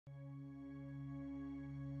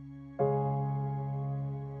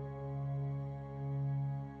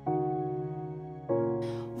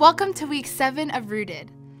Welcome to week 7 of Rooted.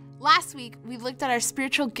 Last week, we looked at our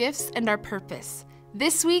spiritual gifts and our purpose.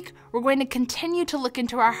 This week, we're going to continue to look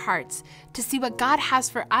into our hearts to see what God has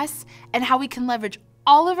for us and how we can leverage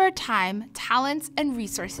all of our time, talents, and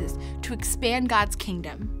resources to expand God's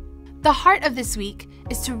kingdom. The heart of this week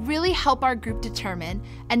is to really help our group determine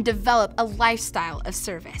and develop a lifestyle of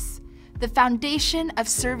service. The foundation of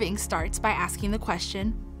serving starts by asking the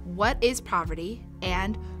question, what is poverty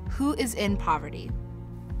and who is in poverty?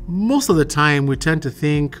 Most of the time, we tend to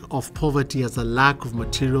think of poverty as a lack of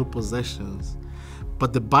material possessions,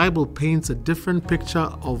 but the Bible paints a different picture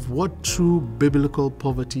of what true biblical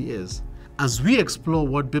poverty is. As we explore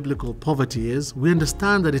what biblical poverty is, we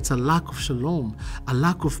understand that it's a lack of shalom, a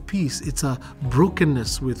lack of peace. It's a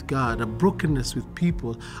brokenness with God, a brokenness with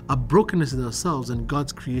people, a brokenness in ourselves and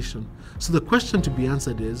God's creation. So the question to be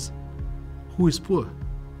answered is, who is poor?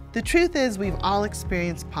 The truth is we've all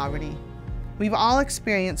experienced poverty. We've all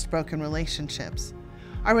experienced broken relationships,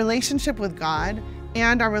 our relationship with God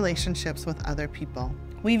and our relationships with other people.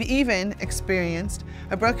 We've even experienced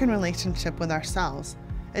a broken relationship with ourselves,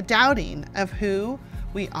 a doubting of who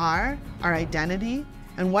we are, our identity,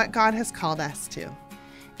 and what God has called us to.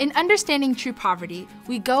 In understanding true poverty,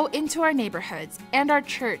 we go into our neighborhoods and our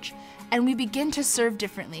church, and we begin to serve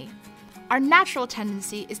differently. Our natural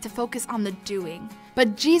tendency is to focus on the doing,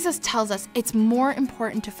 but Jesus tells us it's more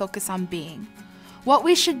important to focus on being. What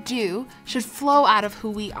we should do should flow out of who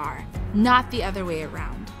we are, not the other way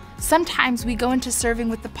around. Sometimes we go into serving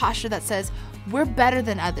with the posture that says we're better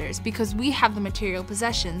than others because we have the material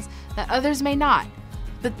possessions that others may not.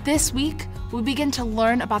 But this week, we begin to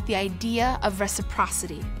learn about the idea of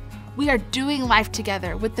reciprocity. We are doing life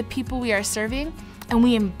together with the people we are serving, and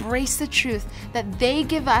we embrace the truth that they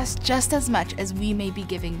give us just as much as we may be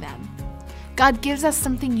giving them. God gives us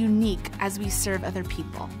something unique as we serve other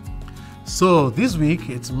people. So this week,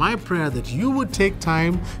 it's my prayer that you would take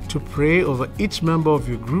time to pray over each member of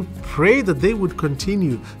your group. Pray that they would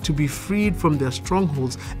continue to be freed from their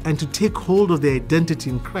strongholds and to take hold of their identity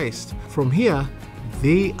in Christ. From here,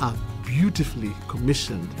 they are beautifully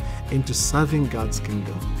commissioned into serving God's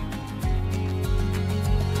kingdom.